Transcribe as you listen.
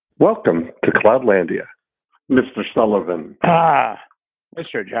Welcome to Cloudlandia, Mr. Sullivan.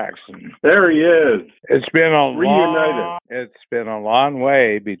 Mr. Jackson. There he is. It's been Reunited. a long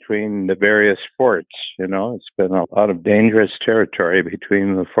way between the various forts. It's been a lot of dangerous territory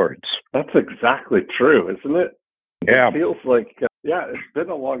between the forts. That's exactly true, isn't it? Yeah. It feels like, it's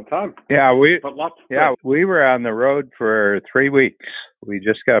been a long time. Yeah, we Were on the road for 3 weeks. We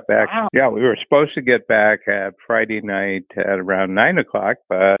just got back. Wow. Yeah, we were supposed to get back at Friday night at around 9 o'clock,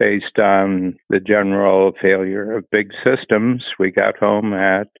 but based on the general failure of big systems, we got home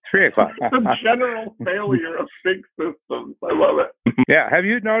at 3 o'clock. The general failure of big systems. I love it. Yeah, have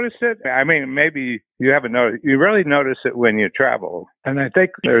you noticed it? I mean, maybe you haven't noticed. You really notice it when you travel. And I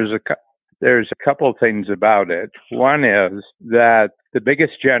think there's a couple things about it. One is that the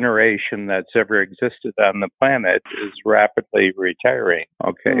biggest generation that's ever existed on the planet is rapidly retiring.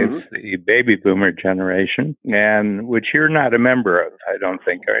 Okay, Mm-hmm. It's the baby boomer generation, and which you're not a member of, I don't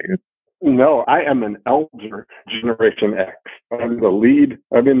think, are you? No, I am an elder Generation X. I'm in the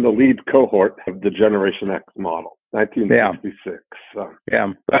lead cohort of the Generation X model, 1966.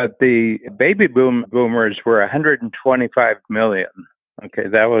 Yeah, but the baby boomers were 125 million. Okay,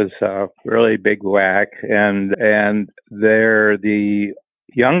 that was a really big whack, and they're the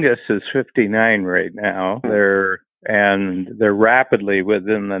youngest is 59 right now. They're rapidly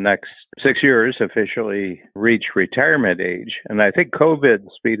within the next 6 years officially reach retirement age, and I think COVID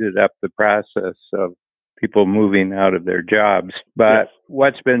speeded up the process of people moving out of their jobs. But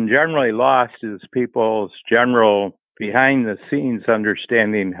What's been generally lost is people's general behind the scenes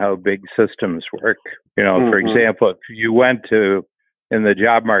understanding how big systems work. For example, if you went to in the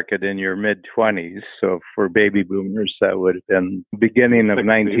job market in your mid-20s. So for baby boomers, that would have been beginning of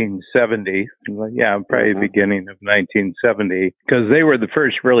 1970. Yeah, probably beginning of 1970, because they were the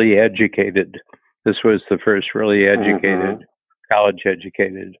first really educated. This was the first really educated,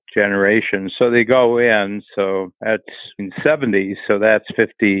 college-educated generation. So they go in, so that's in 70, so that's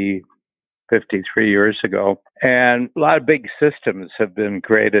 53 years ago. And a lot of big systems have been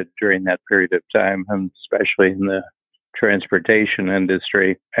created during that period of time, and especially in the transportation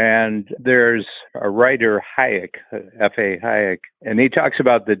industry. And there's a writer, Hayek, F.A. Hayek, and he talks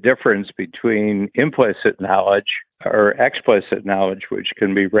about the difference between implicit knowledge or explicit knowledge, which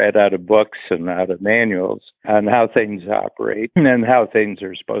can be read out of books and out of manuals on how things operate and how things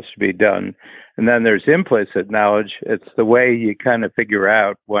are supposed to be done. And then there's implicit knowledge. It's the way you kind of figure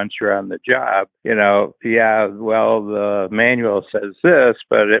out once you're on the job, the manual says this,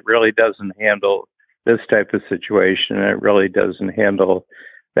 but it really doesn't handle this type of situation. It really doesn't handle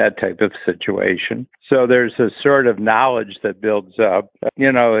that type of situation. So there's a sort of knowledge that builds up.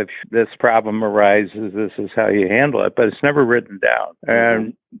 If this problem arises, this is how you handle it, but it's never written down.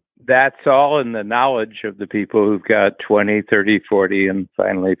 And that's all in the knowledge of the people who've got 20, 30, 40, and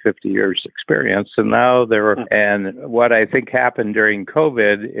finally 50 years experience. And now and what I think happened during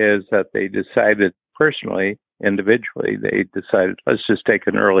COVID is that they decided personally, individually, they decided, let's just take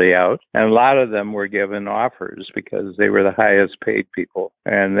an early out. And a lot of them were given offers because they were the highest paid people,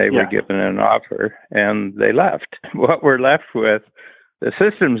 and they were given an offer and they left. What we're left with, the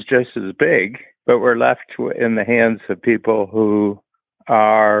system's just as big, but we're left in the hands of people who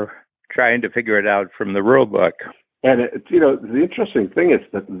are trying to figure it out from the rule book. And the interesting thing is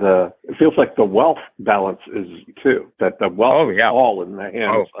that it feels like the wealth balance is too, that the wealth is all in the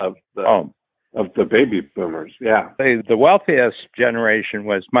hands of the baby boomers. Yeah. The wealthiest generation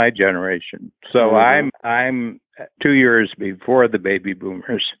was my generation. So I'm 2 years before the baby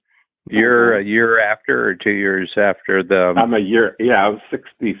boomers. You're a year after or 2 years after the... I'm a year. Yeah, I was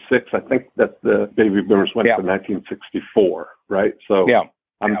 66. I think that the baby boomers went to 1964, right? So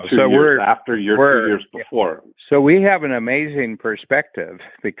I'm 2 years after, you're 2 years before. So we have an amazing perspective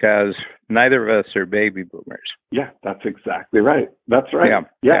because neither of us are baby boomers. Yeah, that's exactly right. That's right.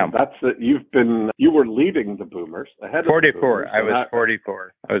 Yeah. That's it. You were leading the boomers ahead 44. Of the boomers. I was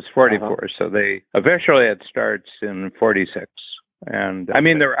 44. I was 44. So they officially it starts in 46. And I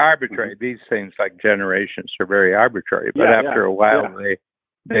mean, they're arbitrary. These things like generations are very arbitrary, but after a while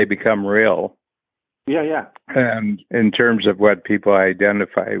they become real. Yeah. And in terms of what people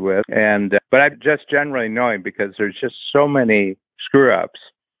identify with. But I'm just generally knowing because there's just so many screw ups,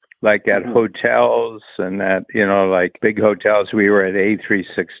 like at hotels and at, like big hotels. We were at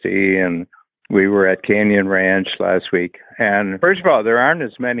A360 and we were at Canyon Ranch last week. And first of all, there aren't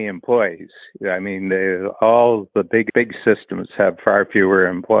as many employees. I mean, all the big systems have far fewer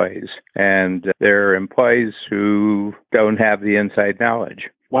employees. And there are employees who don't have the inside knowledge.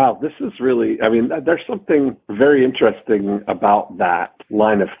 Wow, this is really, there's something very interesting about that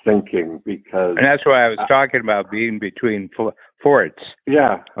line of thinking because... And that's why I was talking about being between forts.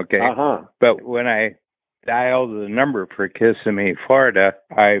 Yeah. Okay. But when I dial the number for Kissimmee, Florida,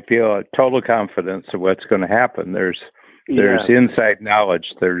 I feel a total confidence of what's going to happen. There's inside knowledge.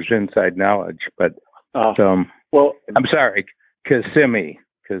 There's inside knowledge. But well, I'm sorry, Kissimmee.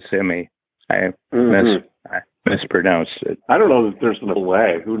 I mispronounced it. I don't know that there's no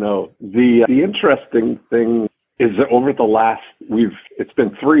way. Who knows? The interesting thing is that over the last it's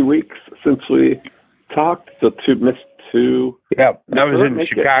been 3 weeks since we talked. So missed two. Yeah, I was in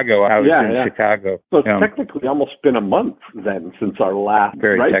Chicago. Chicago. So it's technically almost been a month then since our last,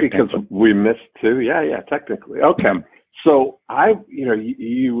 right? Because we missed two. Yeah, technically. Okay. So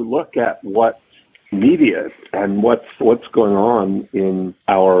you look at what media and what's going on in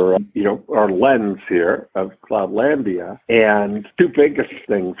our our lens here of Cloudlandia, and two biggest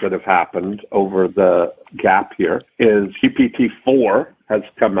things that have happened over the gap here is GPT-4 has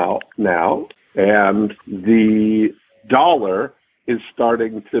come out now, and the dollar is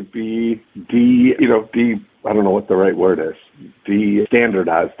starting to be I don't know what the right word is,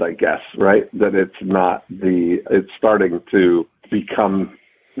 de-standardized, I guess, right? That it's starting to become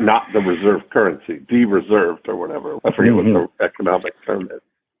not the reserve currency, de-reserved or whatever. I forget what the economic term is.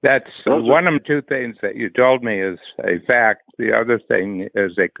 That's one of the two things that you told me is a fact. The other thing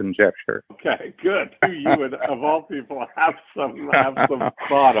is a conjecture. Okay, good. You would, of all people, have some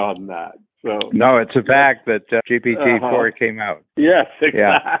thought on that. So no, it's a fact that GPT-4 came out. Yes, exactly.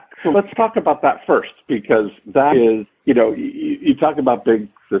 Yeah. So let's talk about that first, because that is, you talk about big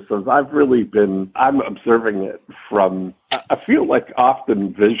systems. I'm observing it from, I feel like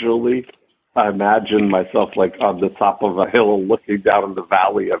often visually, I imagine myself like on the top of a hill looking down in the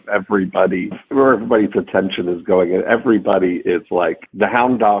valley of everybody, where everybody's attention is going, and everybody is like, the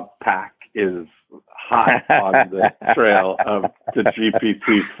hound dog pack is hot on the trail of the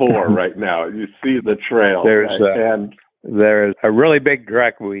GPT-4 right now. You see the trail. There's a really big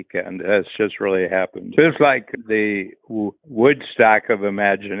drag weekend. That's just really happened. It's like the Woodstock of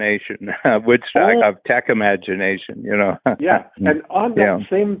imagination, Woodstock of tech imagination, Yeah. And on that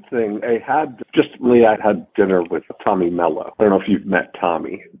same thing, I had dinner with Tommy Mello. I don't know if you've met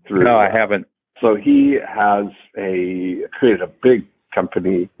Tommy. No, I haven't. So he has created a big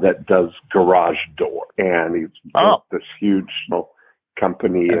company that does garage door, and he's built this huge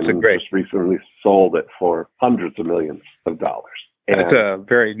company just recently sold it for hundreds of millions of dollars. And that's a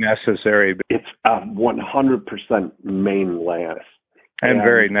very necessary. It's 100% mainland. And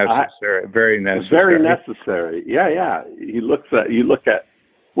very necessary. Very necessary. Very necessary. Yeah. You look at,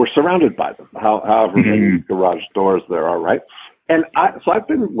 we're surrounded by them. However many garage doors there are, right? And so I've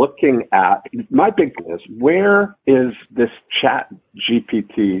been looking at, my big thing is, where is this chat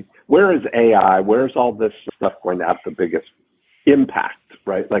GPT? Where is AI? Where's all this stuff going to have the biggest impact,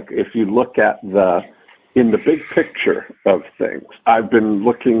 right? Like if you look at in the big picture of things, I've been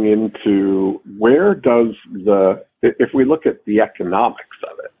looking into if we look at the economics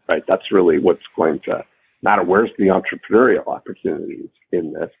of it, right? That's really what's going to matter. Where's the entrepreneurial opportunities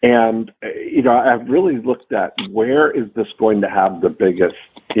in this? And, I've really looked at where is this going to have the biggest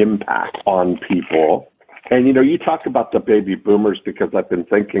impact on people? And, you talk about the baby boomers because I've been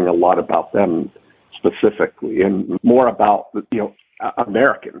thinking a lot about them specifically, and more about,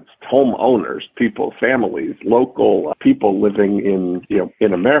 Americans, homeowners, people, families, local people living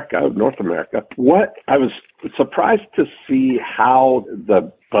in America, North America. What I was surprised to see how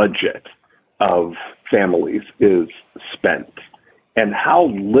the budget of families is spent, and how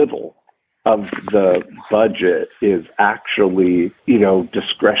little of the budget is actually,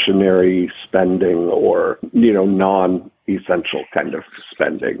 discretionary spending or, non-essential kind of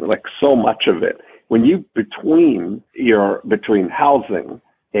spending. Like so much of it, when you between housing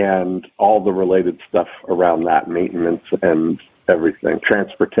and all the related stuff around that, maintenance and everything,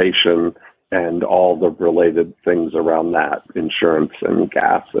 transportation and all the related things around that, insurance and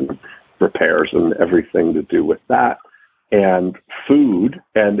gas and repairs and everything to do with that, and food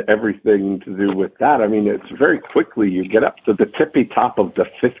and everything to do with that. I mean, it's very quickly you get up to the tippy top of the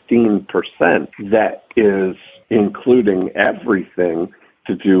 15% that is including everything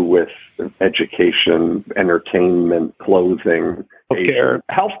to do with education, entertainment, clothing, healthcare.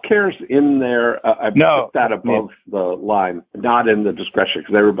 Healthcare's in there. I put that above the line, not in the discretion,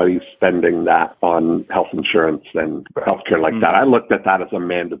 because everybody's spending that on health insurance and healthcare like that. I looked at that as a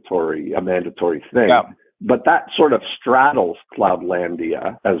mandatory thing. Yeah. But that sort of straddles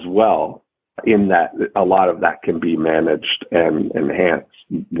Cloudlandia as well, in that a lot of that can be managed and enhanced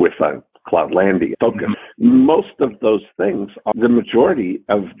with a Cloudlandia focus. Most of those things, the majority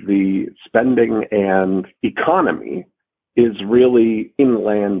of the spending and economy is really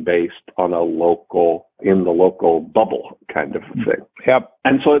inland based on in the local bubble kind of thing. Yep.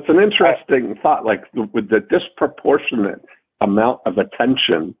 And so it's an interesting thought, like with the disproportionate amount of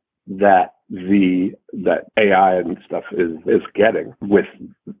attention that AI and stuff is getting with,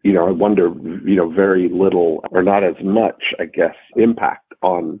 I wonder, very little or not as much, I guess, impact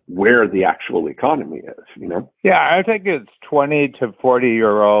on where the actual economy is, Yeah, I think it's 20 to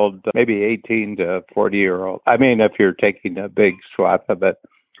 40-year-old, maybe 18 to 40-year-old. I mean, if you're taking a big swath of it,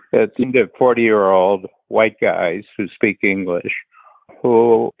 it's 18 to 40-year-old white guys who speak English,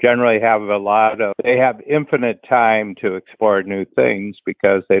 who generally they have infinite time to explore new things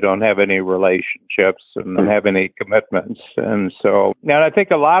because they don't have any relationships and don't have any commitments. And I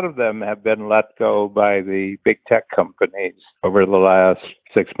think a lot of them have been let go by the big tech companies over the last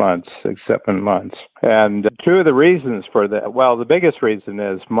 6 months, 7 months. And two of the reasons for that, well, the biggest reason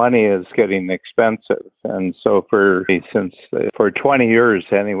is money is getting expensive. And so for 20 years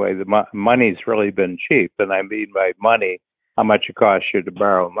anyway, the money's really been cheap. And I mean by money, how much it costs you to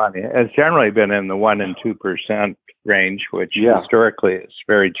borrow money. It's generally been in the 1% and 2% range, which historically is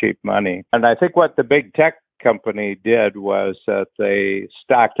very cheap money. And I think what the big tech company did was that they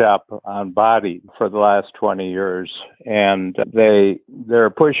stocked up on bodies for the last 20 years, and they're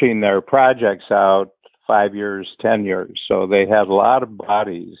pushing their projects out 5 years, 10 years. So they had a lot of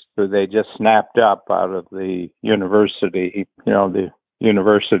bodies who they just snapped up out of the university, the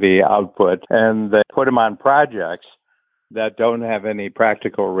university output, and they put them on projects that don't have any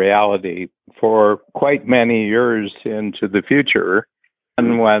practical reality for quite many years into the future.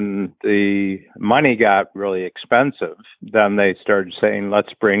 And when the money got really expensive, then they started saying,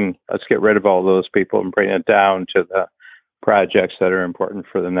 let's get rid of all those people and bring it down to the projects that are important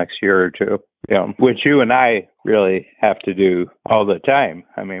for the next year or two, which you and I really have to do all the time.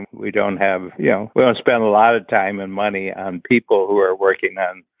 I mean, we don't spend a lot of time and money on people who are working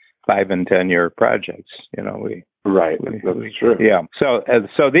on 5 and 10 year projects. Right. That's true. Yeah. So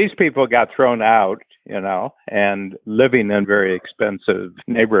these people got thrown out, and living in very expensive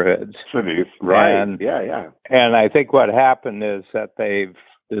neighborhoods. Cities. Right. And, yeah. And I think what happened is that they've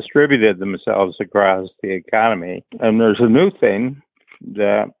distributed themselves across the economy. And there's a new thing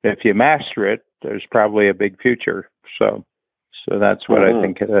that if you master it, there's probably a big future. So that's what I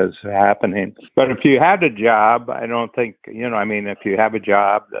think is happening. But if you had a job, I don't think, if you have a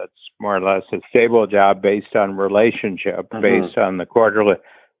job that's more or less a stable job based on relationship, based on the quarterly,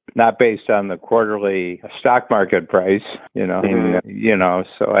 not based on the quarterly stock market price, so I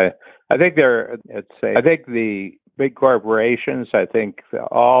think I think the big corporations, I think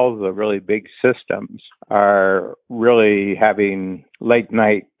all the really big systems are really having late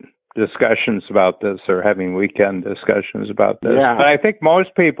night discussions about this or having weekend discussions about this. Yeah. But I think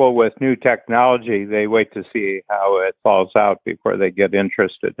most people with new technology, they wait to see how it falls out before they get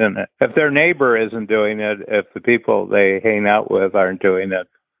interested in it. If their neighbor isn't doing it, if the people they hang out with aren't doing it,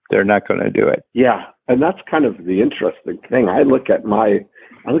 they're not going to do it. Yeah. And that's kind of the interesting thing. I look at my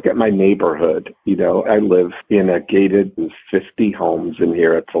neighborhood. I live in a gated 50 homes in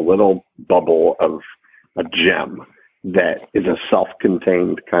here. It's a little bubble of a gem that is a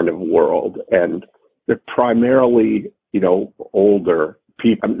self-contained kind of world. And they're primarily, older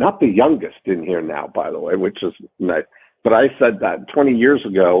people. I'm not the youngest in here now, by the way, which is nice. But I said that 20 years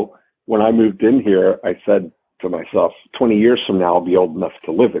ago, when I moved in here, I said to myself, 20 years from now, I'll be old enough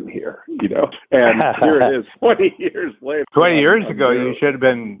to live in here, And here it is, 20 years later. 20 years ago, you should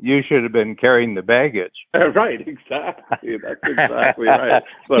have been carrying the baggage. Right, exactly. That's exactly right.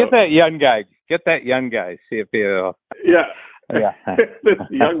 So, Get that young guy. See if he'll. Yeah. This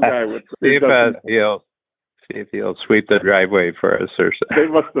young guy would see if he'll sweep the driveway for us or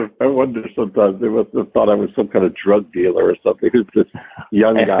something. I wonder sometimes, they must have thought I was some kind of drug dealer or something. Who's this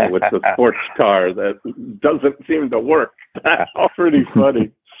young guy with the sports car that doesn't seem to work? That's pretty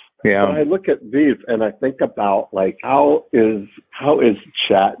funny. Yeah. But I look at these and I think about how is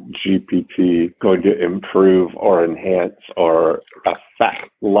Chat GPT going to improve or enhance or affect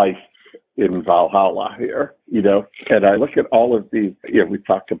life in Valhalla here, and I look at all of these, we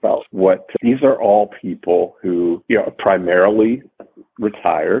talked about these are all people who, primarily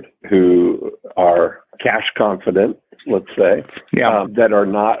retired, who are cash confident, let's say, that are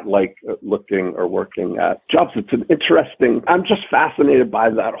not looking or working at jobs. It's an interesting, I'm just fascinated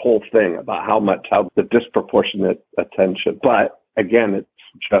by that whole thing about how the disproportionate attention. But again, it's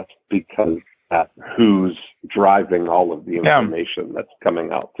just because that's who's driving all of the information that's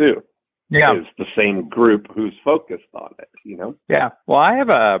coming out too. Yeah. is the same group who's focused on it, Yeah. Well, I have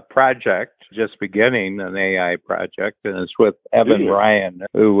a project just beginning, an AI project, and it's with Evan Ryan,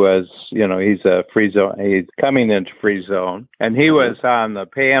 who was, he's a free zone. He's coming into free zone, and he was on the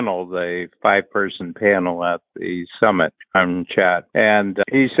panel, the 5-person panel at the summit on chat. And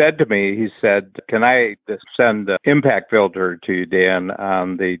he said to me, can I send the impact filter to you, Dan,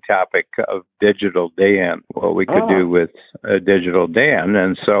 on the topic of digital Dan, what we could do with digital Dan.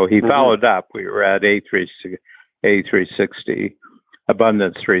 And so he followed up. We were at A360,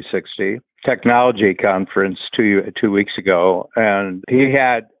 Abundance 360 Technology Conference two weeks ago, and he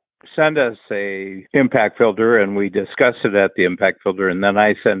had sent us a impact filter, and we discussed it at the impact filter, and then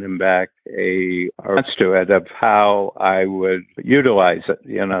I sent him back a response to it of how I would utilize it,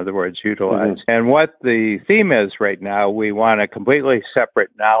 in other words, utilize. And what the theme is right now, we want a completely separate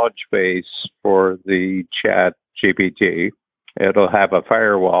knowledge base for the chat GPT. It'll have a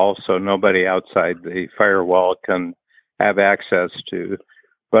firewall, so nobody outside the firewall can have access to.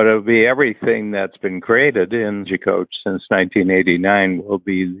 But it'll be everything that's been created in G-Coach since 1989 will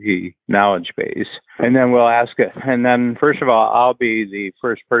be the knowledge base. And then we'll ask it. And then, first of all, I'll be the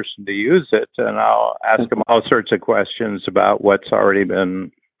first person to use it, and I'll ask them all sorts of questions about what's already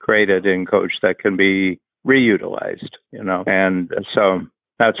been created in Coach that can be reutilized, And so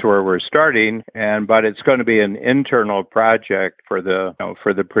that's where we're starting, but it's going to be an internal project for the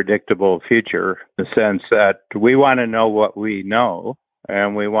predictable future, in the sense that we want to know what we know,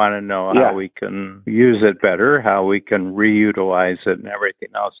 and we want to know how we can use it better, how we can reutilize it, and everything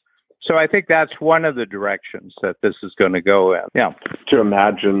else. So I think that's one of the directions that this is going to go in. Yeah. To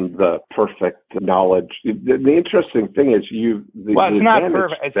imagine the perfect knowledge. The interesting thing is it's not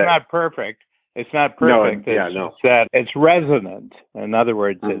perfect. It's not perfect. It's not perfect. It's that it's resonant. In other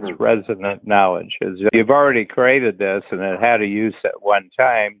words, it's resonant knowledge. You've already created this, and it had a use at one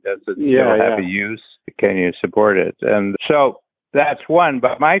time. Does it still have a use? Can you support it? And so that's one.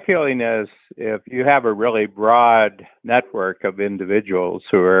 But my feeling is, if you have a really broad network of individuals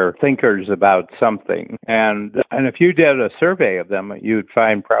who are thinkers about something, and if you did a survey of them, you'd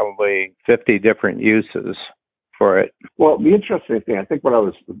find probably 50 different uses for it. Well, the interesting thing, I think what I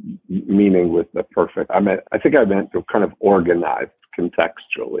was meaning with the perfect, I meant kind of organized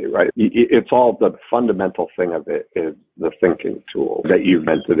contextually, right? It's all, the fundamental thing of it is the thinking tool that you've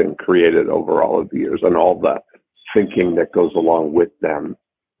invented and created over all of the years, and all the thinking that goes along with them,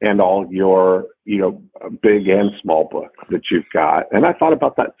 and all your, big and small books that you've got. And I thought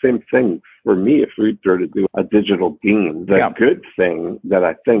about that same thing for me if we were to do a digital dean. The good thing that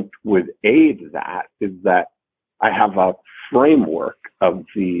I think would aid that is that I have a framework of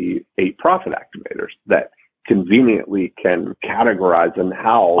the 8 profit activators that conveniently can categorize and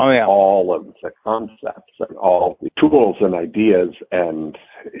house all of the concepts and all the tools and ideas and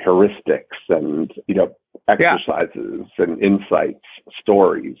heuristics and, exercises and insights,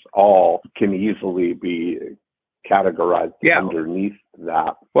 stories, all can easily be categorized underneath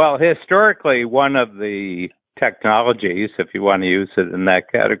that. Well, historically, one of the technologies, if you want to use it in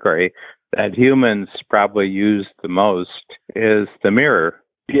that category, that humans probably use the most is the mirror.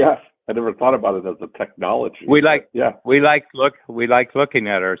 Yes, I never thought about it as a technology. We like looking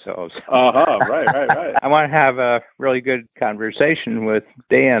at ourselves. Right. I want to have a really good conversation with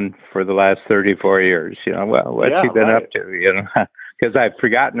Dan for the last 34 years. What's he been up to? Because I've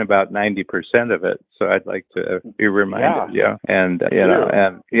forgotten about 90% of it, so I'd like to be reminded.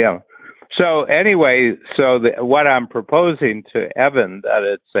 So anyway, what I'm proposing to Evan, that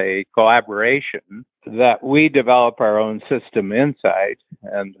it's a collaboration, that we develop our own system inside,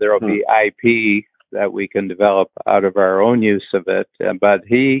 and there will be IP that we can develop out of our own use of it. But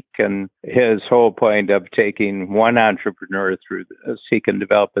his whole point of taking one entrepreneur through this, he can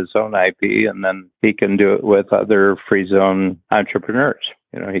develop his own IP, and then he can do it with other free zone entrepreneurs.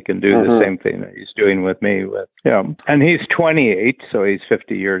 He can do the same thing that he's doing with me. And he's 28, so he's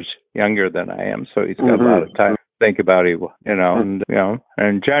 50 years younger than I am. So he's got a lot of time to think about it.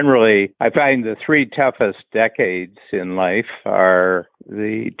 And generally, I find the 3 toughest decades in life are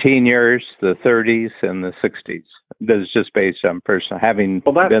the teen years, the 30s, and the 60s. That's just based on having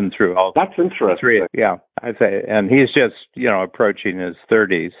been through all. That's interesting. 3. Yeah, I say, and he's just approaching his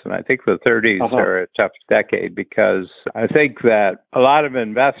 30s, and I think the 30s are a tough decade, because I think that a lot of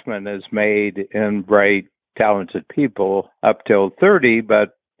investment is made in bright, talented people up till 30,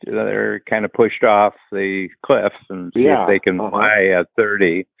 but they're kind of pushed off the cliff and see if they can Uh-huh. fly at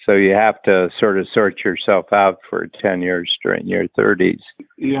 30. So you have to sort of sort yourself out for 10 years during your 30s.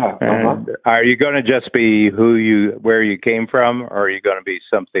 Yeah. And are you going to just be where you came from, or are you going to be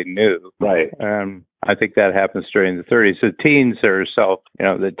something new? Right. I think that happens during the 30s. The teens are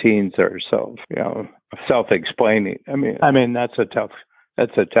self-explaining. I mean that's a tough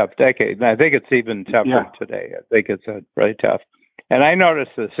decade, and I think it's even tougher today. I think it's really tough. And I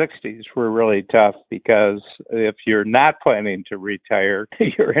noticed the 60s were really tough because if you're not planning to retire,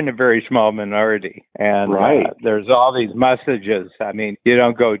 you're in a very small minority. And there's all these messages. I mean, you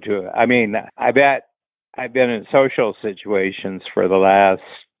don't go to, I bet I've been in social situations for the last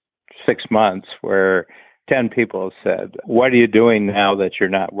 6 months where 10 people said, "What are you doing now that you're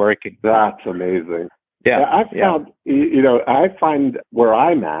not working?" That's amazing. Yeah. I find where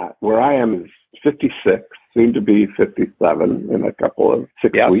I am is 56, soon to be 57 in a couple of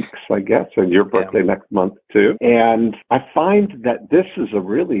 6 weeks, I guess, and your birthday next month too. And I find that this is a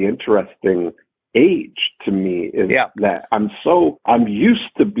really interesting age to me, that I'm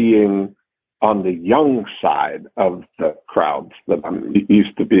used to being on the young side of the crowds that I'm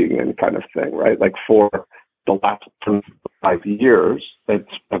used to being in, kind of thing, right? Like for the last 5 years,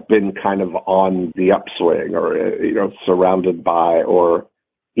 I've been kind of on the upswing, or surrounded by or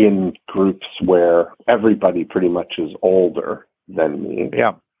in groups where everybody pretty much is older than me.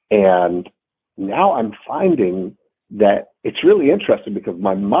 Yeah. And now I'm finding that it's really interesting because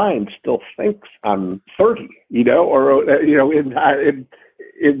my mind still thinks I'm 30, or in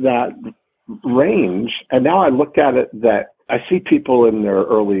that range. And now I look at it that I see people in their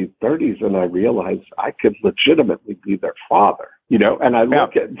early 30s and I realize I could legitimately be their father, and I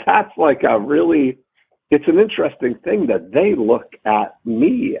look at that's like it's an interesting thing that they look at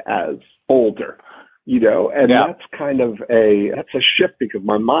me as older, and that's kind of that's a shift because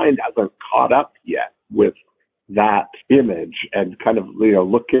my mind hasn't caught up yet with that image and kind of,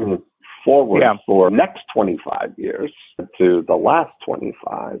 looking forward for next 25 years to the last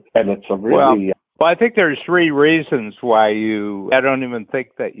 25. And it's a really... Well, I think there's 3 reasons why I don't even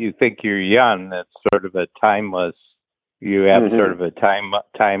think that you think you're young. It's sort of a timeless, you have sort of a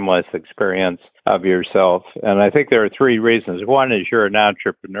timeless experience of yourself. And I think there are 3 reasons. One is you're an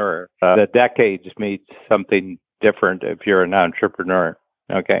entrepreneur. The decades mean something different if you're an entrepreneur.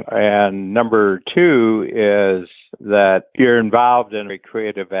 Okay. And number 2 is that you're involved in a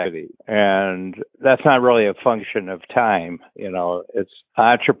creative activity. And that's not really a function of time. It's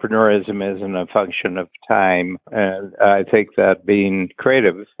entrepreneurism isn't a function of time. And I think that being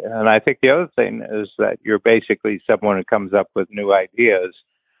creative. And I think the other thing is that you're basically someone who comes up with new ideas.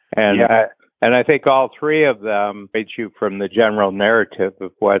 And I think all 3 of them reach you from the general narrative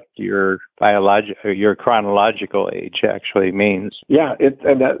of what your chronological age actually means. Yeah,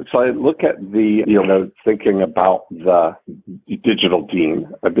 so I look at thinking about the digital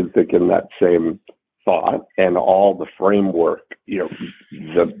dean. I've been thinking that same thought and all the framework, the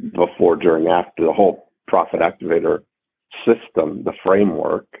before, during, after, the whole Profit Activator system, the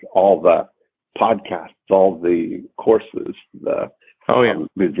framework, all the podcasts, all the courses, the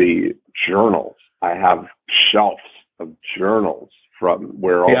journals. I have shelves of journals from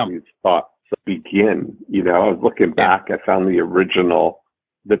where all these thoughts begin. I was looking back, I found the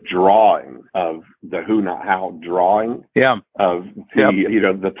drawing of the Who Not How drawing of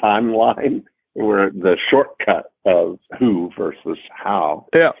the timeline, where the shortcut of who versus how.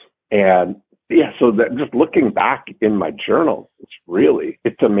 Yeah. And so that just looking back in my journals,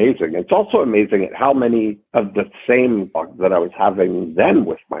 it's amazing. It's also amazing at how many of the same thoughts that I was having then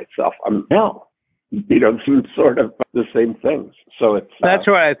with myself, I'm now, some sort of the same things. So that's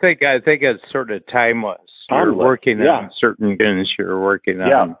what I think. I think it's sort of timeless. You're working on certain things. You're working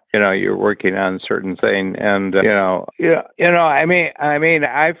on, you're working on certain things, and I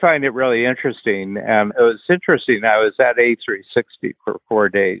find it really interesting. And it was interesting. I was at A360 for 4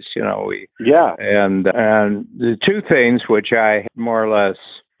 days. And the 2 things which I more or less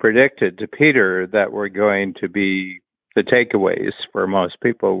predicted to Peter that were going to be the takeaways for most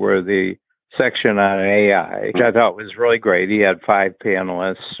people were the section on AI, which I thought was really great. He had 5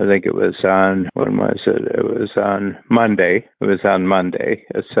 panelists. I think it was on, when was it? It was on Monday.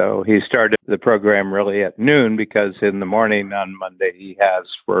 So he started the program really at noon, because in the morning on Monday he has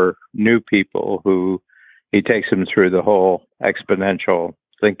for new people who he takes them through the whole exponential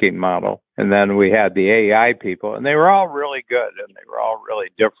thinking model. And then we had the AI people, and they were all really good, and they were all really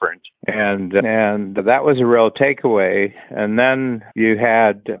different. And that was a real takeaway. And then you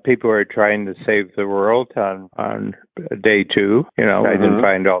had people who were trying to save the world on day 2. I didn't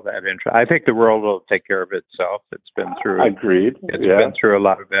find all that interesting. I think the world will take care of itself. It's been through. Agreed. It's been through a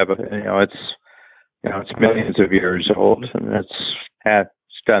lot of evidence. It's millions of years old, and it's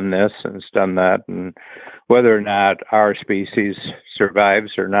done this and it's done that, and whether or not our species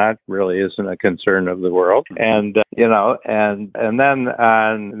survives or not really isn't a concern of the world. And and then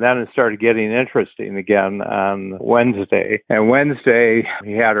it started getting interesting again on Wednesday. And Wednesday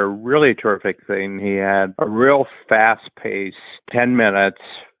he had a really terrific thing. He had a real fast-paced 10 minutes.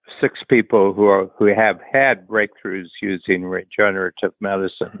 6 people who have had breakthroughs using regenerative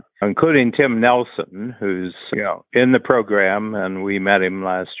medicine, including Tim Nelson, who's in the program, and we met him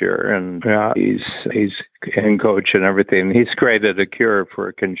last year, and he's in coach and everything. He's created a cure for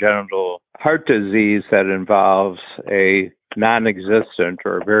a congenital heart disease that involves a non-existent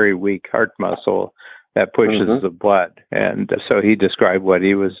or very weak heart muscle that pushes the blood. And so he described what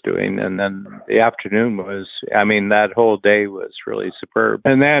he was doing. And then the afternoon that whole day was really superb.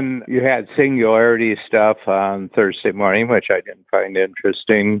 And then you had singularity stuff on Thursday morning, which I didn't find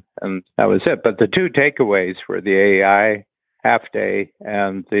interesting. And that was it. But the 2 takeaways were the AI half day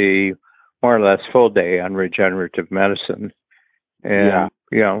and the more or less full day on regenerative medicine. And,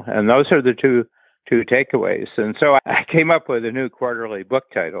 and those are the two takeaways. And so I came up with a new quarterly book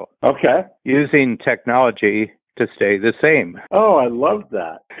title. Okay. Using Technology to Stay the Same. Oh, I love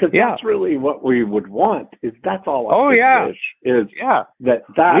that. Because that's really what we would want. That's all I wish.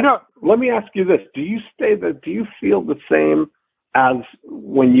 Let me ask you this. Do you feel the same as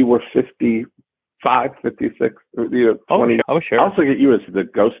when you were 55, 56, 20? Oh, sure. I also get you as the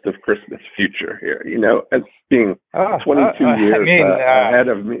ghost of Christmas future here, as being 22 years ahead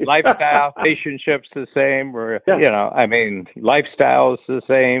of me. Lifestyle, relationships the same, or, lifestyle's the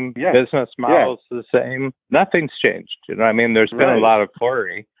same, business model's the same. Nothing's changed. There's been a lot of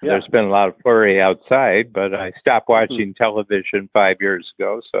flurry. Yeah. There's been a lot of flurry outside, but I stopped watching television 5 years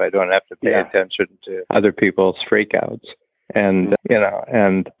ago, so I don't have to pay attention to other people's freakouts. And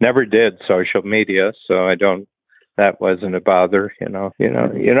and never did social media, so that wasn't a bother.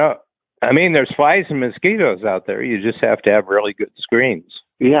 There's flies and mosquitoes out there. You just have to have really good screens.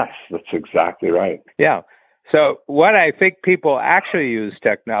 Yes, that's exactly right. Yeah. So what I think people actually use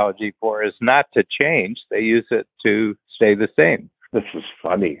technology for is not to change; they use it to stay the same. This is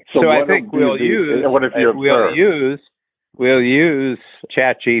funny. So I think we'll use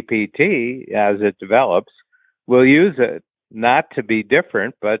ChatGPT as it develops. We'll use it not to be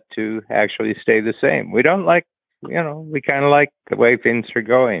different, but to actually stay the same. We don't we kind of like the way things are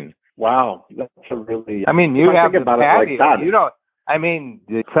going. Wow, that's a really. You have the patio.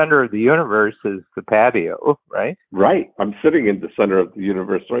 The center of the universe is the patio, right? Right. I'm sitting in the center of the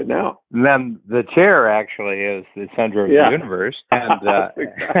universe right now. And then the chair actually is the center of the universe. And, that's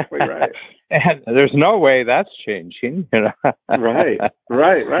exactly right. And there's no way that's changing. Right.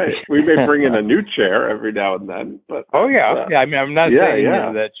 We may bring in a new chair every now and then, but. I'm not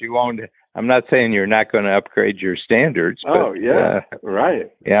saying that you won't. I'm not saying you're not going to upgrade your standards. But,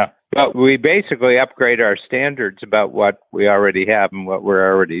 right. Yeah. But we basically upgrade our standards about what we already have and what we're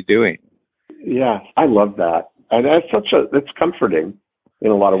already doing. Yeah, I love that. And it's comforting in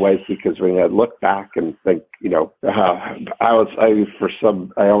a lot of ways, because when I look back and think, I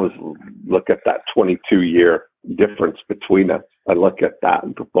always look at that 22-year difference between us. I look at that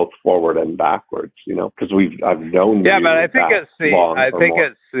and both forward and backwards, because I've known. Yeah, but I think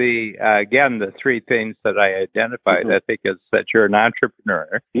it's the 3 things that I identified. I think it's that you're an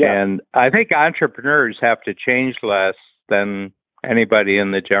entrepreneur, and I think entrepreneurs have to change less than anybody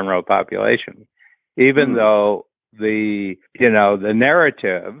in the general population, even though the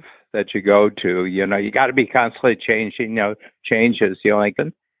narrative that you go to, you got to be constantly changing. Change is the only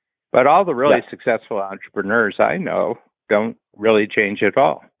thing. But all the really successful entrepreneurs I know don't really change at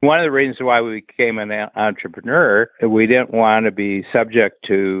all. One of the reasons why we became an entrepreneur, we didn't want to be subject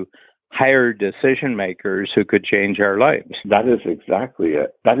to higher decision makers who could change our lives. That is exactly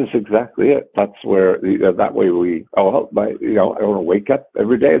it. That's where, that way I want to wake up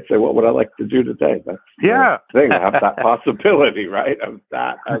every day and say, what would I like to do today? That's the thing. I have that possibility, right? Of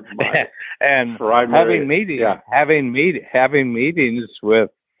that as my and primary. Having meetings with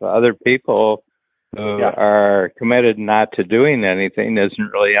other people who are committed not to doing anything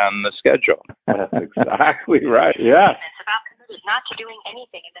isn't really on the schedule. That's exactly right. Yeah. It's about committed not to doing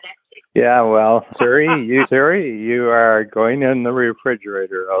anything in the next 6 months. Yeah, well, Suri, you are going in the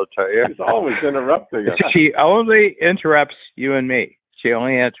refrigerator, I'll tell you. She's always interrupting us. She only interrupts you and me. She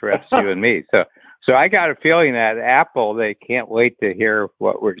only interests you and me. So I got a feeling that Apple, they can't wait to hear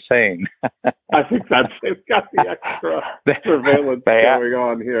what we're saying. I think they've got the extra surveillance going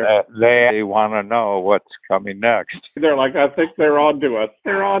on here. They want to know what's coming next. They're like, I think they're on to us.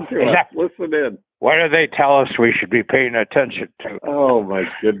 They're on to us. Listen in. What do they tell us we should be paying attention to? Oh, my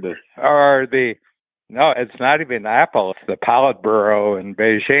goodness. No, it's not even Apple. It's the Politburo in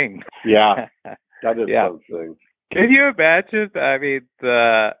Beijing. Yeah, that is something. Can you imagine? I mean,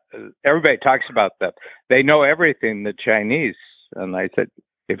 everybody talks about that. They know everything, the Chinese. And I said,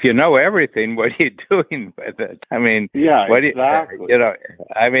 if you know everything, what are you doing with it? I mean, exactly.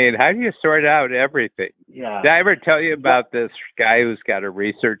 I mean, how do you sort out everything? Yeah. Did I ever tell you about this guy who's got a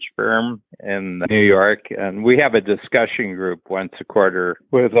research firm in New York? And we have a discussion group once a quarter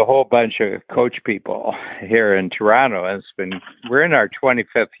with a whole bunch of coach people here in Toronto. And we're in our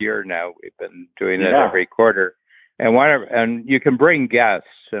 25th year now. We've been doing it every quarter. And you can bring guests.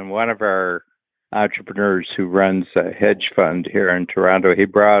 And one of our entrepreneurs who runs a hedge fund here in Toronto, he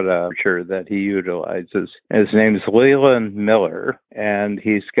brought a picture that he utilizes. His name is Leland Miller, and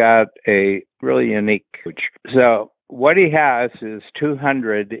he's got a really unique coach. So what he has is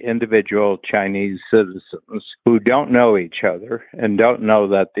 200 individual Chinese citizens who don't know each other and don't know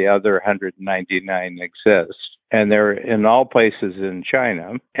that the other 199 exist. And they're in all places in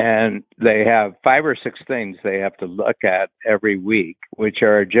China, and they have 5 or 6 things they have to look at every week, which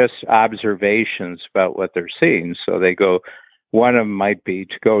are just observations about what they're seeing. So one of them might be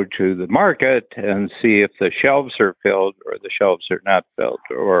to go to the market and see if the shelves are filled or the shelves are not filled,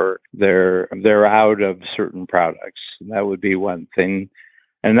 or they're out of certain products. And that would be one thing.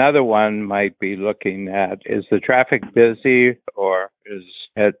 Another one might be looking at, is the traffic busy or is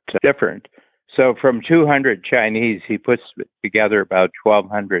it different? So from 200 Chinese, he puts together about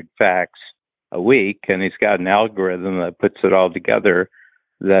 1,200 facts a week, and he's got an algorithm that puts it all together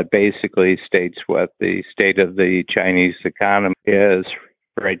that basically states what the state of the Chinese economy is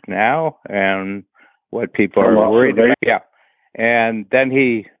right now and what people are worried about. Yeah. And then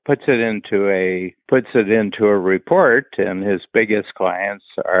he puts it into a report, and his biggest clients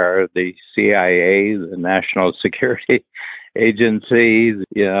are the CIA, the National Security Agency,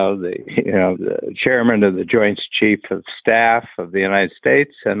 the chairman of the Joint Chief of Staff of the United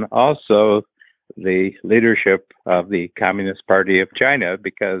States, and also the leadership of the Communist Party of China,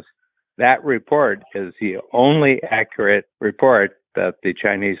 because that report is the only accurate report that the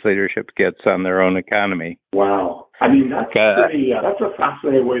Chinese leadership gets on their own economy. Wow. I mean, that's that's a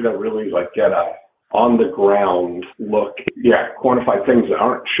fascinating way to really get a on-the-ground look, quantify things that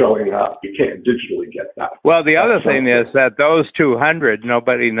aren't showing up. You can't digitally get that. Well, the other thing is that those 200,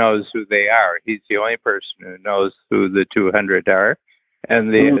 nobody knows who they are. He's the only person who knows who the 200 are.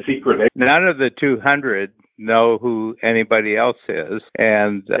 And none of the 200 know who anybody else is.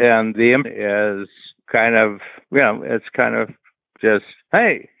 And the image is kind of, it's kind of just,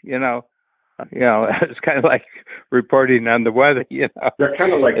 hey, it's kind of like reporting on the weather, They're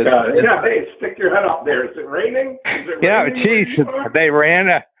kind of like, hey, stick your head up there. Is it raining?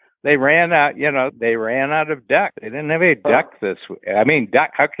 They ran out of duck. They didn't have any duck this week. I mean, duck,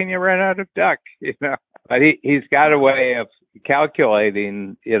 how can you run out of duck, But he's got a way of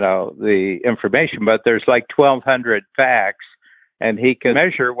calculating, the information, but there's like 1,200 facts, and he can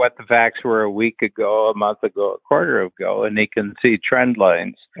measure what the facts were a week ago, a month ago, a quarter ago, and he can see trend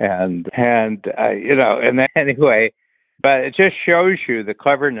lines. And anyway, but it just shows you the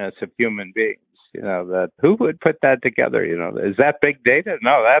cleverness of human beings. That who would put that together? Is that big data?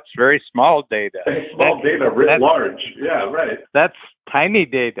 No, that's very small data. Small data, writ large. Yeah, right. That's tiny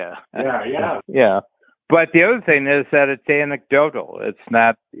data. Yeah. But the other thing is that it's anecdotal. It's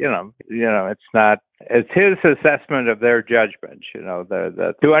not, it's his assessment of their judgment.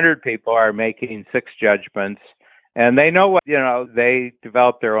 The 200 people are making 6 judgments, and they know what, they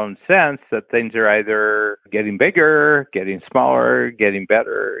develop their own sense that things are either getting bigger, getting smaller, getting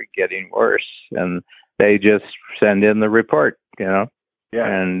better, getting worse, and they just send in the report,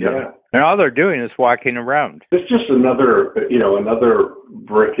 And all they're doing is walking around. It's just another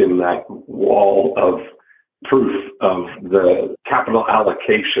brick in that wall of proof of the capital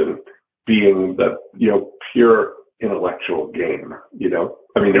allocation being the pure intellectual game.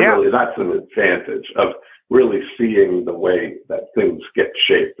 Really, that's an advantage of really seeing the way that things get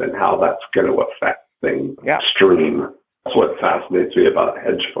shaped and how that's going to affect things upstream. That's what fascinates me about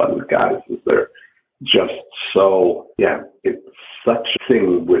hedge fund guys, is they're just so it's such a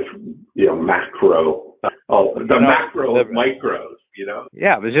thing with macro, macro of micros.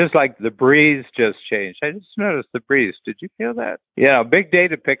 Yeah, it was just like the breeze just changed. I just noticed the breeze. Did you feel that? Big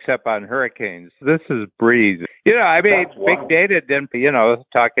data picks up on hurricanes. This is breeze. Big data didn't,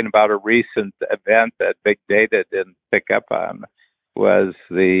 talking about a recent event that big data didn't pick up on was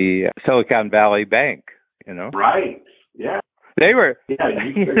the Silicon Valley Bank, Right. Yeah. They were,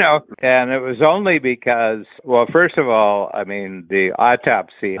 and it was only because, well, first of all, the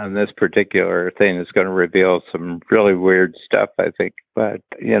autopsy on this particular thing is going to reveal some really weird stuff, I think. But,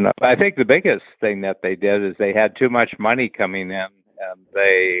 I think the biggest thing that they did is they had too much money coming in. And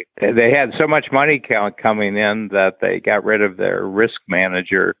they had so much money coming in that they got rid of their risk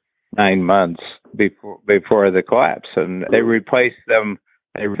manager 9 months before the collapse. And they replaced them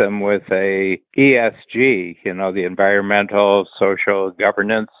with a ESG, the environmental, social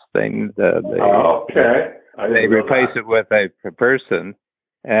governance thing. Okay. They replaced it with a person.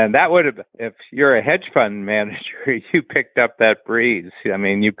 And that would have, if you're a hedge fund manager, you picked up that breeze.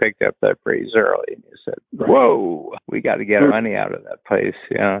 You picked up that breeze early and you said, whoa, we got to get money out of that place.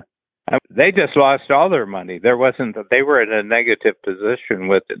 They just lost all their money. They were in a negative position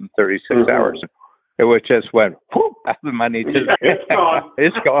within 36 hours. It just went, whoop, the money just, it's gone.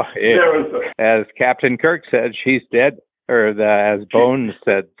 It's gone. As Captain Kirk said, she's dead. Or as Bones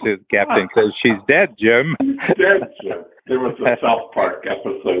said to Captain Kirk, she's dead, Jim. Dead, Jim. There was a South Park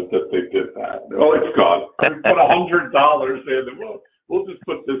episode that they did that. Oh, it's gone. We put $100 in. We'll just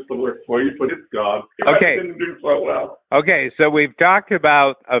put this to work for you, but it's gone. Okay. It didn't do so well. Okay, so we've talked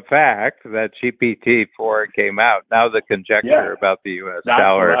about a fact that GPT-4 came out. Now the conjecture about the U.S.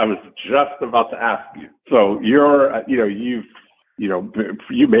 dollar. That's what I was just about to ask you. So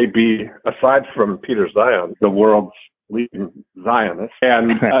you may be, aside from Peter Zion, the world's leading Zionist,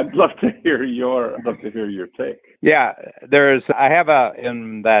 and I'd love to hear your take. Yeah, I have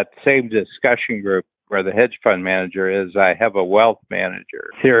in that same discussion group where the hedge fund manager is, I have a wealth manager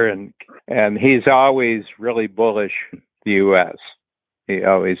here, and he's always really bullish the U.S. He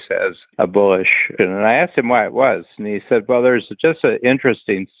always says a bullish, and I asked him why it was, and he said, well, there's just an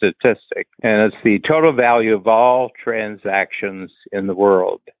interesting statistic, and it's the total value of all transactions in the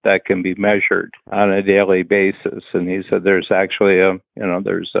world that can be measured on a daily basis. And he said there's actually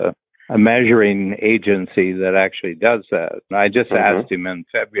there's a measuring agency that actually does that. And I just asked him in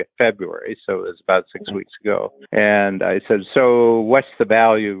February, so it was about 6 weeks ago. And I said, so what's the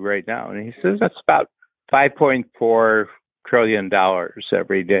value right now? And he says, that's about $5.4 trillion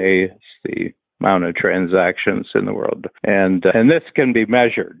every day. It's the amount of transactions in the world. And this can be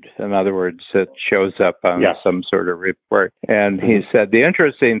measured. In other words, it shows up on some sort of report. And he said the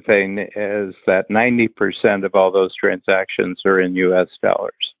interesting thing is that 90% of all those transactions are in U.S.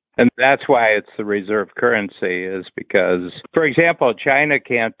 dollars. And that's why it's the reserve currency, is because, for example, China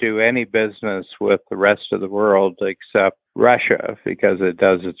can't do any business with the rest of the world except Russia because it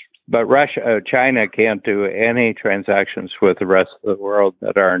does its. But China can't do any transactions with the rest of the world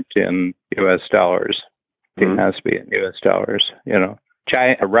that aren't in U.S. dollars. It has to be in U.S. dollars,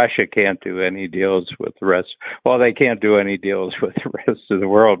 Russia can't do any deals with the rest. Well, they can't do any deals with the rest of the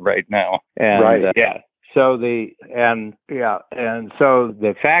world right now. And, So the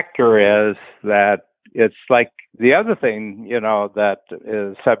factor is that it's like the other thing, that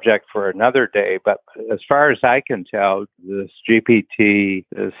is subject for another day. But as far as I can tell, this ChatGPT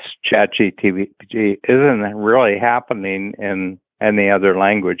isn't really happening in any other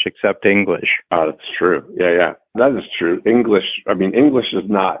language except English. Oh, that's true. Yeah. That is true. English is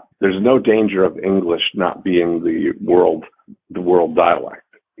not, there's no danger of English not being the world dialect.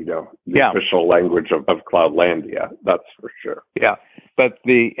 The official language of Cloudlandia, that's for sure. Yeah, but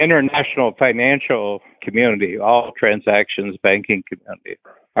the international financial community, all transactions, banking community,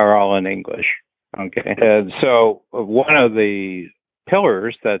 are all in English. Okay, and so one of the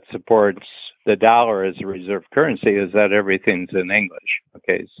pillars that supports the dollar as a reserve currency is that everything's in English.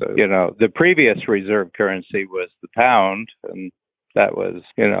 Okay, so the previous reserve currency was the pound, and that was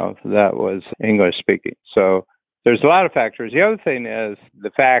English speaking. So there's a lot of factors. The other thing is the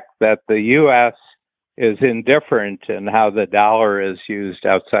fact that the U.S. is indifferent in how the dollar is used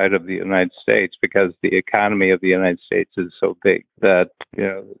outside of the United States because the economy of the United States is so big that,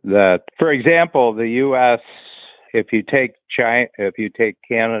 for example, the U.S., if you take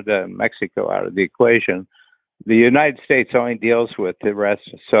Canada and Mexico out of the equation, the United States only deals with the rest.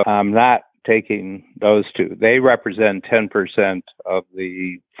 So I'm not taking those two. They represent 10% of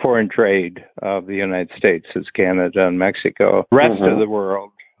the foreign trade of the United States is Canada and Mexico. The rest of the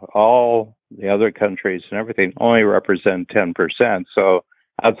world, all the other countries and everything, only represent 10%. So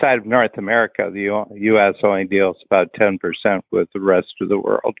outside of North America, the U.S. only deals about 10% with the rest of the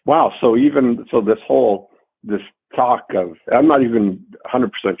world. Wow. So this whole this talk of, I'm not even 100%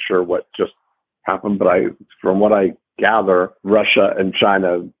 sure what just happened, but from what I gather, Russia and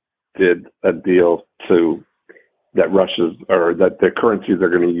China did a deal that their currency they're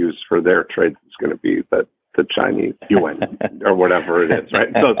going to use for their trades is going to be the Chinese yuan or whatever it is,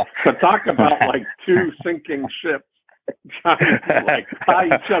 right? So talk about like two sinking ships trying to like tie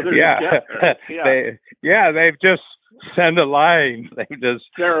each other together. They've just sent a line. They've just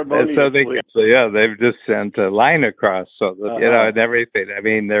they've just sent a line across. So that, and everything. I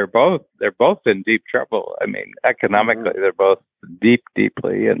mean, they're both in deep trouble. I mean, economically, they're both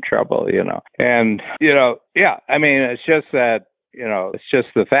deeply in trouble. And I mean, it's just that. It's just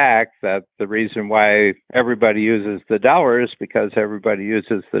the fact that the reason why everybody uses the dollar is because everybody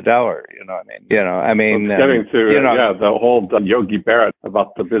uses the dollar. You know what I mean? Getting to the whole Yogi Berra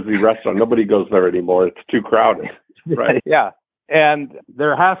about the busy restaurant. Nobody goes there anymore. It's too crowded. Right. Yeah. And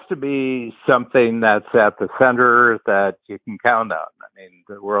there has to be something that's at the center that you can count on. I mean,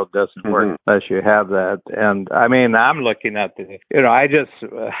 the world doesn't work unless you have that. And I mean, I'm looking at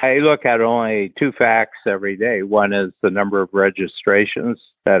I look at only two facts every day. One is the number of registrations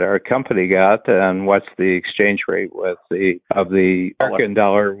that our company got, and what's the exchange rate of the American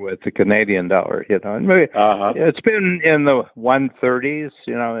dollar with the Canadian dollar. And it's been in the 130s.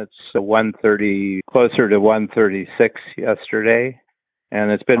 It's 130, closer to 136 yesterday. And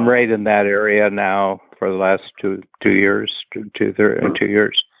it's been right in that area now for the last two years and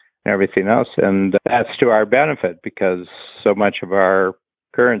everything else. And that's to our benefit because so much of our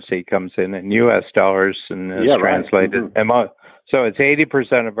currency comes in U.S. dollars and is translated. Right. So it's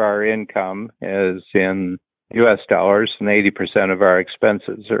 80% of our income is in U.S. dollars and 80% of our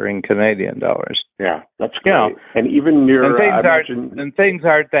expenses are in Canadian dollars. Yeah, that's great. And even things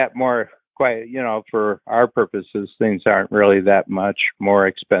aren't that more. Quite, for our purposes, things aren't really that much more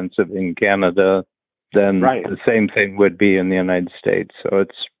expensive in Canada than the same thing would be in the United States. So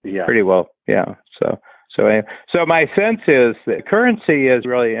it's pretty well, So my sense is that currency is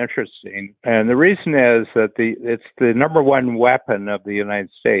really interesting, and the reason is that it's the number one weapon of the United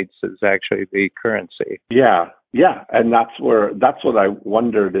States is actually the currency. Yeah, and that's what I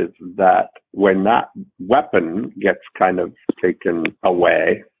wondered is that when that weapon gets kind of taken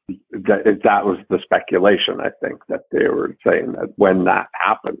away. That was the speculation, I think, that they were saying that when that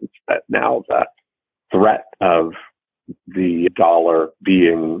happens, that now the threat of the dollar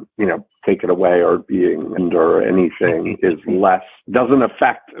being, taken away or being under anything is less, doesn't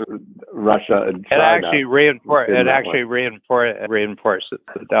affect Russia and China. It actually reinforces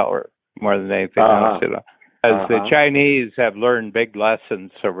the dollar more than anything else, As the Chinese have learned big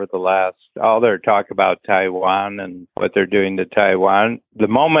lessons over the last, all their talk about Taiwan and what they're doing to Taiwan, the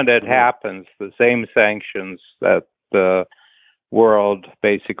moment it happens, the same sanctions that the world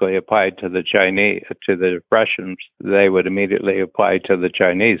basically applied to the Chinese, to the Russians, they would immediately apply to the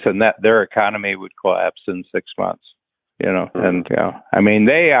Chinese, and that their economy would collapse in 6 months. And I mean,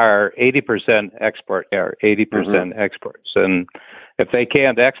 they are 80% export. They are 80% exports, and if they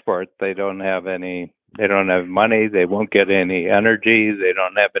can't export, they don't have any. They don't have money. They won't get any energy. They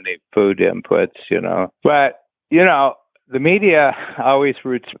don't have any food inputs, But, the media always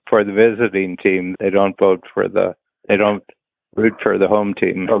roots for the visiting team. They don't root for the home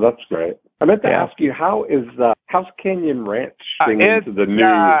team. Oh, that's great. I meant to ask you, how's Canyon Ranch into the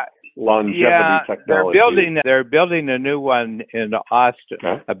new longevity technology? They're building a new one in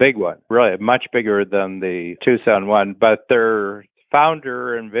Austin, a big one, really much bigger than the Tucson one, but they're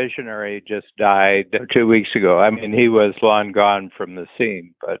founder and visionary just died 2 weeks ago. I mean, he was long gone from the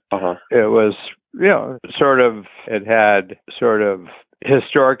scene, but it was, it had sort of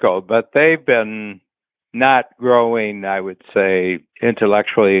historical, but they've been not growing, I would say,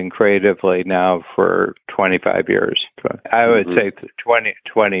 intellectually and creatively now for 25 years. I would say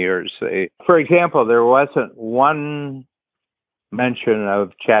 20 years. For example, there wasn't one mention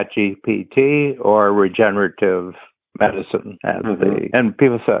of ChatGPT or regenerative medicine and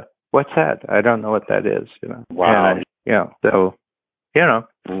people say, what's that? I don't know what that is. Wow. And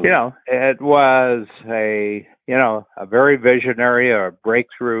it was a very visionary or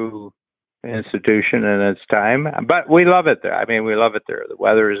breakthrough institution in its time, but we love it there. I mean, we love it there. The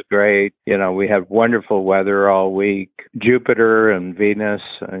weather is great. We have wonderful weather all week. Jupiter and Venus.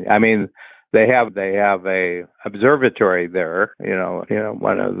 I mean, they have a observatory there.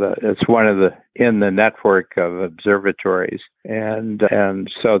 It's one of the in the network of observatories, and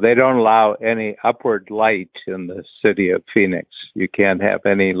so they don't allow any upward light in the city of Phoenix. You can't have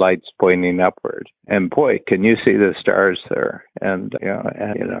any lights pointing upward. And boy, can you see the stars there? And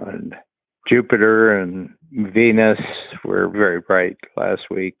Jupiter and Venus were very bright last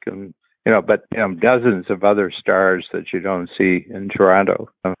week, and but dozens of other stars that you don't see in Toronto.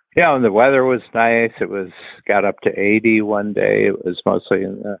 And the weather was nice. Got up to 80 one day. It was mostly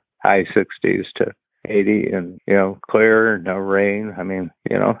in the high 60s to 80, and clear, no rain. I mean,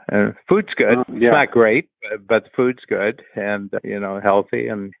 and food's good. It's not great, but the food's good, and healthy,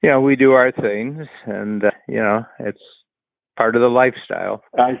 and we do our things, and it's part of the lifestyle.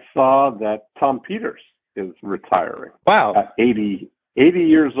 I saw that Tom Peters is retiring. Wow. At 80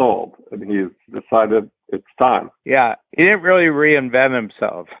 years old, and he's decided it's time. Yeah, he didn't really reinvent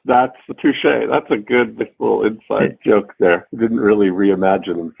himself. That's a touche. That's a good little inside joke there. He didn't really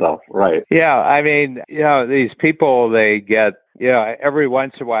reimagine himself, right? Yeah, I mean, these people, they get, every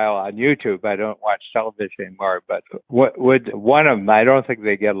once in a while on YouTube, I don't watch television anymore, but one of them, I don't think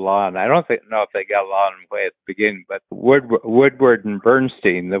they get along. I don't know if they got along way at the beginning, but Woodward and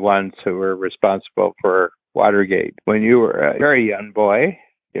Bernstein, the ones who were responsible for Watergate, when you were a very young boy,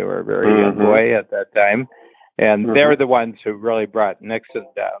 at that time, and they're the ones who really brought Nixon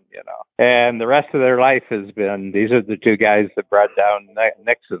down, and the rest of their life has been, these are the two guys that brought down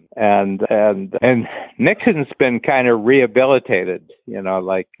Nixon, and Nixon's been kind of rehabilitated,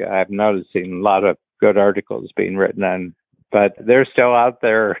 like I'm noticing a lot of good articles being written on. But they're still out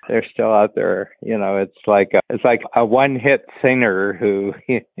there. It's like a one-hit singer who.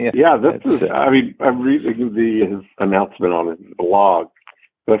 Yeah, this is. I mean, I'm reading his announcement on his blog,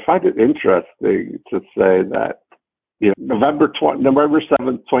 but I find it interesting to say that November 7th,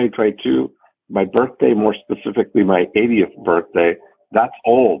 2022, my birthday, more specifically my 80th birthday. That's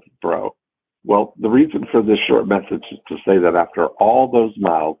old, bro. Well, the reason for this short message is to say that after all those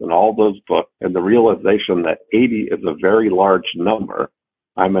miles and all those books and the realization that 80 is a very large number,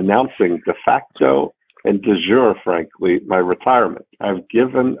 I'm announcing de facto and de jure, frankly, my retirement. I've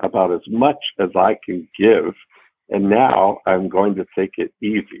given about as much as I can give, and now I'm going to take it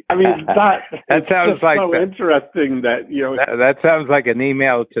easy. I mean, that sounds like so interesting that, That sounds like an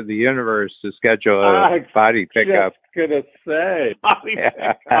email to the universe to schedule a body pickup. I'm just going to say,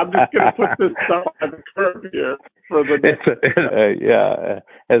 I'm just going to put this stuff on the curb here for the next.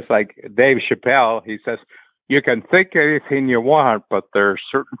 It's like Dave Chappelle, he says, you can think anything you want, but there are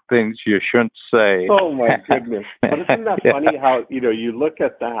certain things you shouldn't say. Oh, my goodness. But isn't that funny how, you look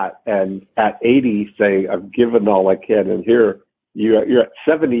at that and at 80 saying, I've given all I can, and here you're at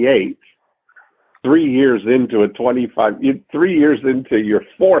 78, 3 years into 3 years into your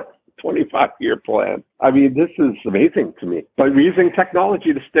fourth 25-year plan. I mean, this is amazing to me. But we're using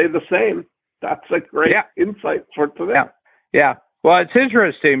technology to stay the same. That's a great insight for today. Yeah. Well, it's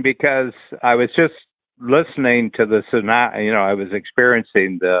interesting because I was just listening to the tsunami, I was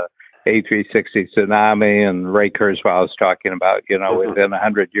experiencing the A360 tsunami, and Ray Kurzweil was talking about, within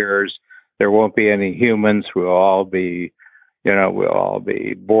 100 years, there won't be any humans. We'll all be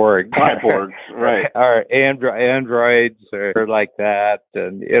Borg. Cyborgs, right. Or androids or like that,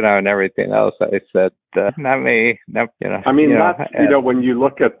 and, and everything else. I said, not me. No, I mean, that's, when you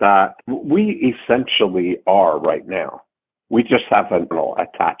look at that, we essentially are right now. We just have an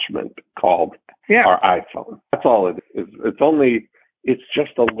attachment called our iPhone. That's all it is. It's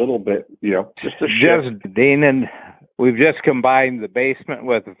just a little bit, just a shift. Just, Dean, and we've just combined the basement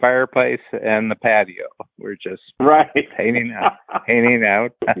with the fireplace and the patio. We're just painting out.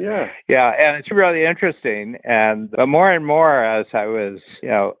 Yeah. Yeah, and it's really interesting. But more and more as I was,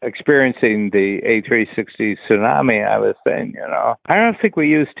 experiencing the A360 tsunami, I was saying, I don't think we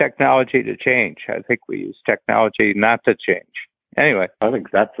use technology to change. I think we use technology not to change. Anyway. I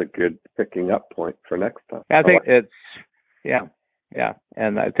think that's a good picking up point for next time. I think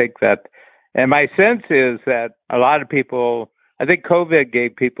and I think that, and my sense is that a lot of people, I think COVID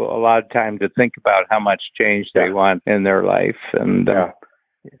gave people a lot of time to think about how much change they want in their life. And,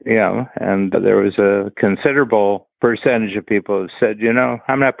 and there was a considerable percentage of people who said,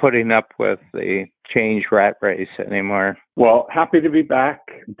 I'm not putting up with the change rat race anymore. Well, happy to be back,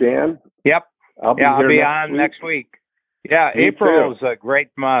 Dan. Yep. I'll be on next week. Yeah, Me April too. is a great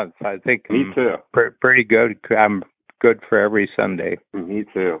month. I think Me too. Pretty good. I'm good for every Sunday. Me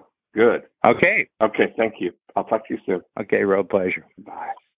too. Good. Okay. Okay, thank you. I'll talk to you soon. Okay, real pleasure. Bye.